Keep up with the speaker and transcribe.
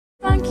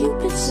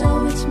Cupid,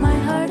 so it's my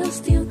heart of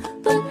steel.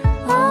 But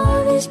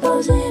all these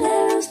bows and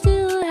arrows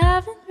still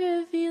haven't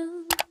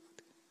revealed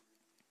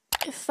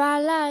if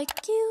I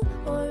like you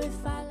or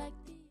if I like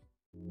you.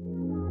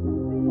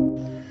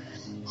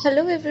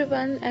 Hello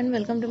everyone and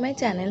welcome to my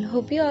channel.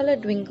 Hope you all are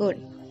doing good.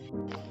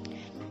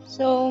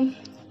 So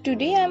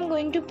today I am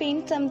going to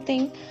paint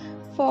something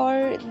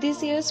for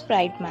this year's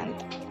Pride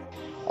month.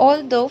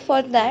 Although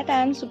for that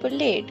I am super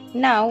late.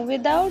 Now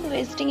without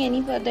wasting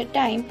any further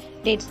time,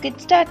 let's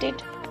get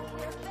started.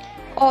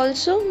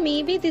 Also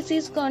maybe this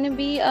is gonna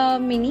be a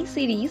mini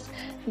series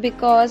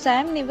because I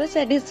am never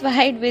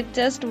satisfied with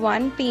just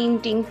one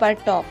painting per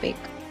topic.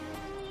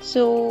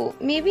 So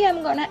maybe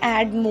I'm gonna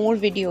add more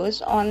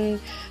videos on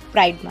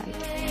Pride month.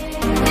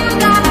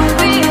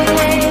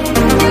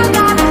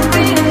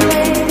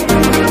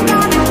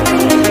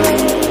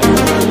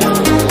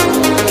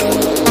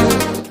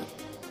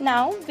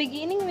 Now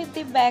beginning with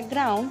the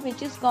background,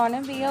 which is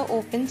gonna be an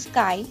open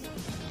sky.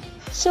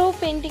 So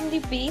painting the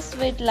base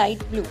with light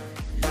blue.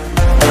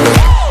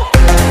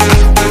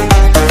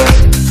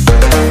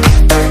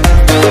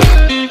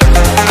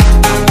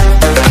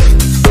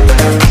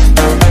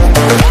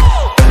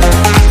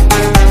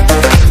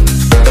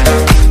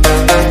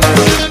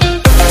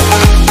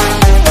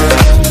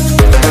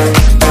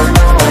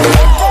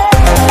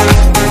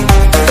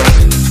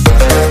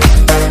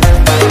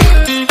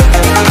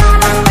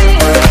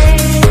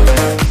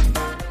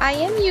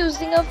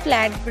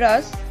 Flat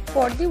brush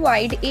for the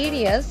wide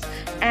areas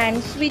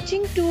and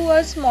switching to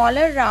a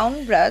smaller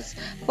round brush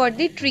for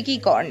the tricky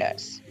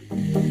corners.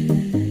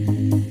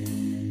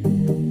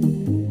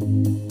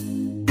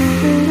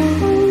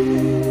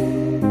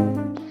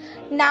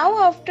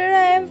 Now after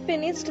I have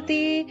finished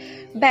the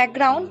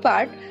background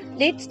part,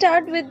 let's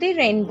start with the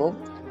rainbow,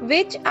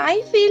 which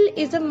I feel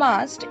is a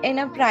must in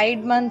a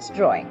Pride month's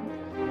drawing.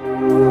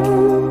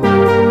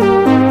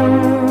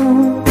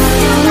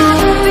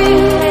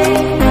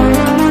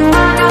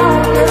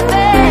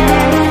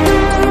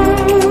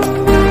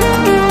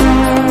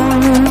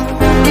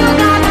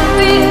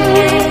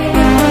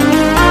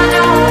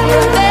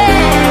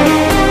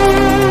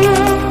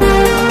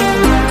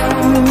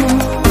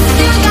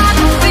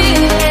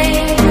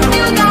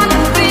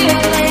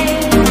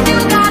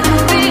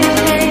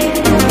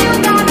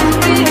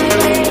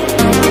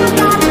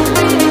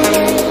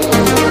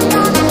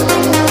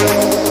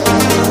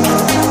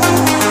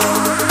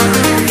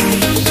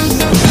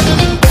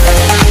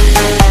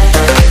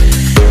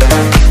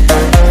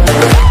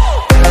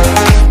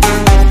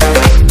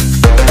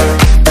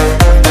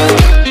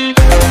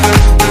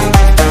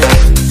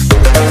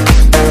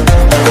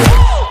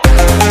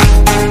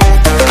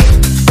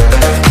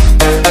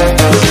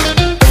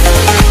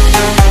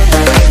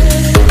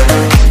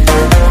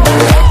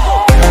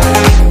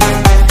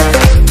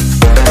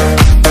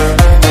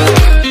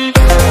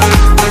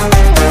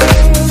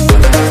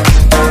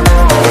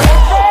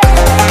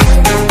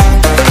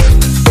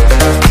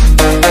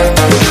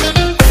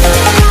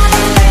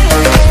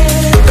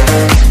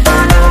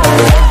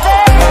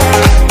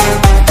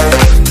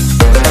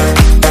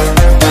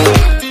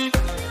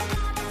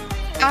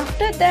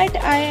 After that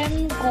I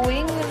am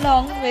going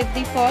along with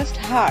the first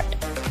heart.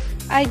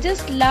 I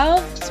just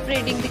love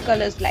spreading the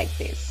colors like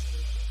this.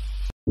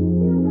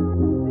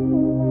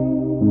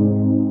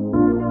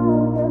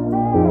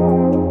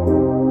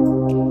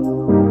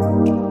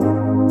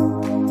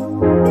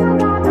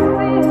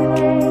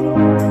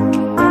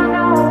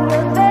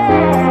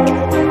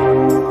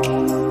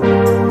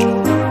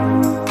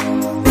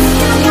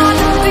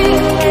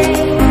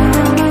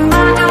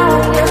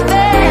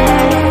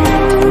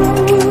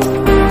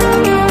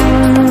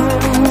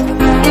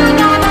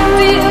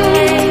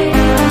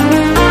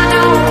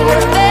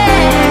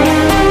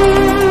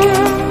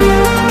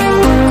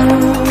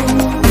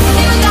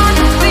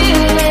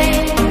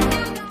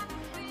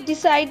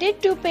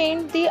 Decided to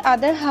paint the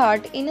other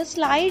heart in a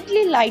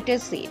slightly lighter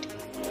shade.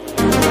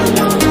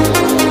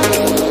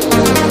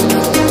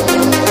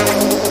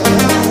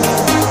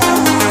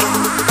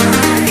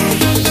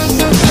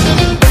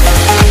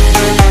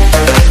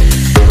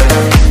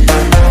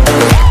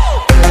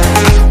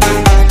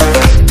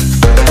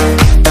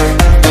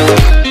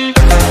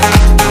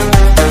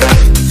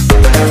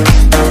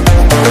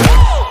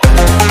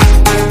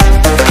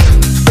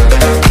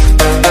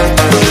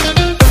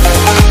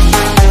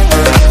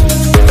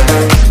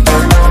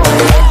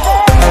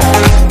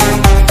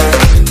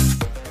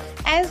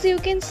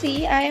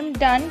 See, I am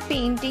done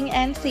painting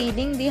and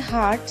shading the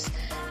hearts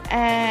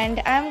and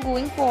I am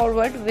going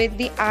forward with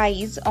the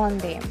eyes on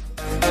them.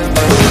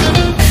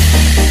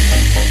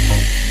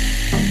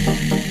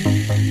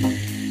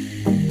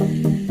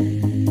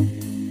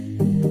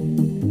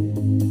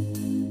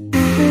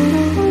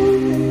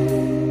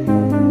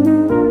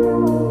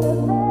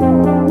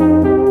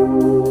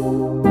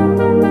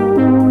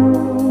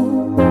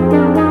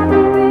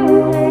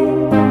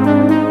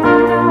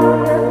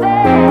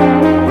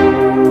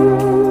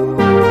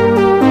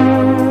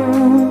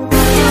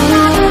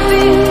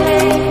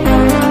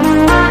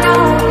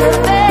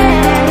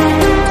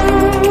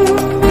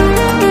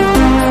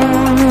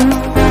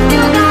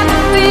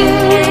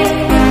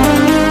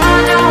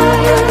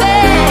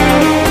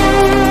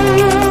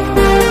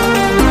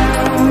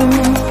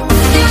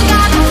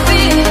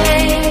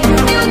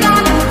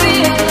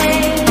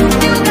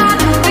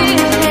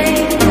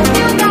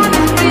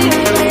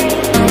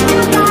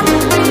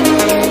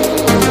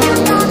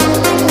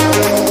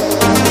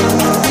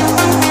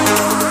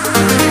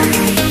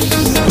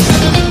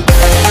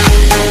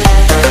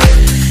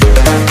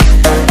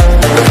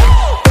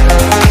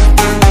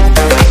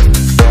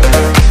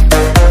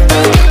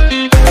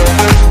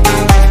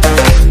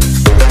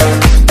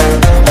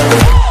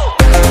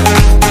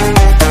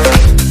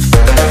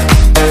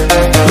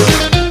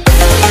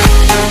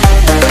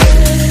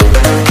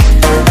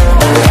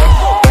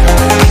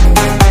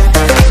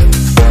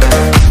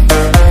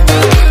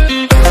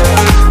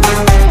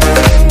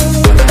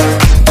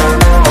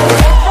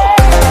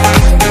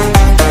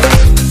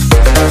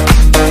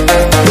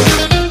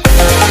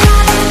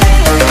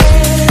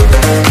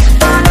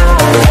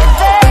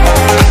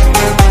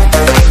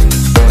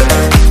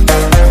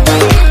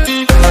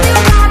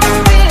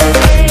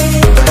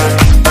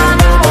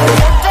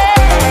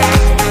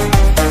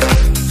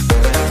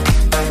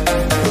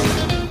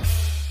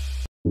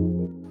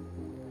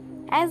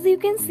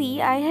 see,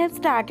 I have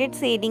started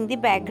shading the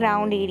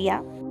background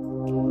area.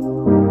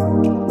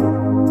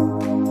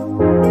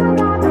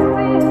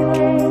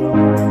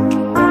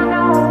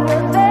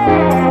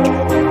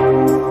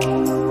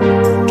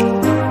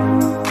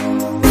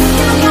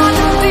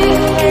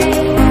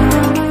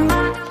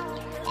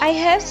 I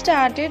have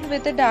started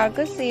with a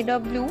darker shade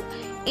of blue.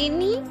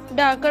 Any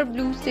darker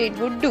blue shade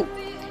would do.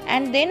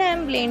 And then I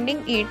am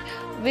blending it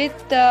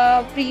with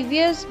the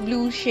previous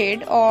blue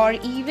shade or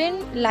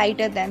even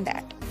lighter than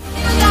that.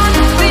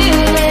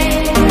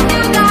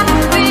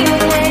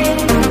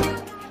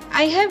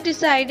 I have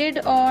decided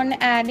on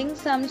adding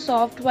some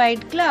soft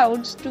white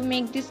clouds to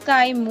make the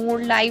sky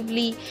more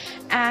lively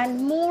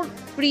and more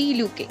free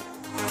looking.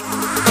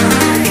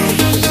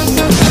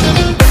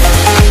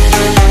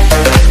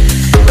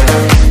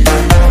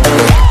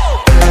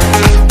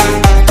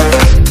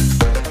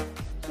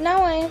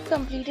 Now I have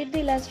completed the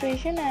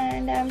illustration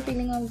and I am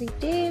peeling off the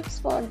tapes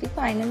for the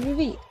final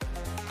reveal.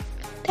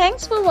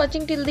 Thanks for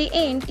watching till the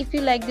end. If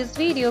you like this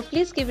video,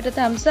 please give it a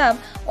thumbs up.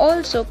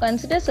 Also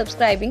consider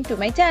subscribing to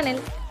my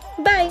channel.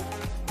 Bye.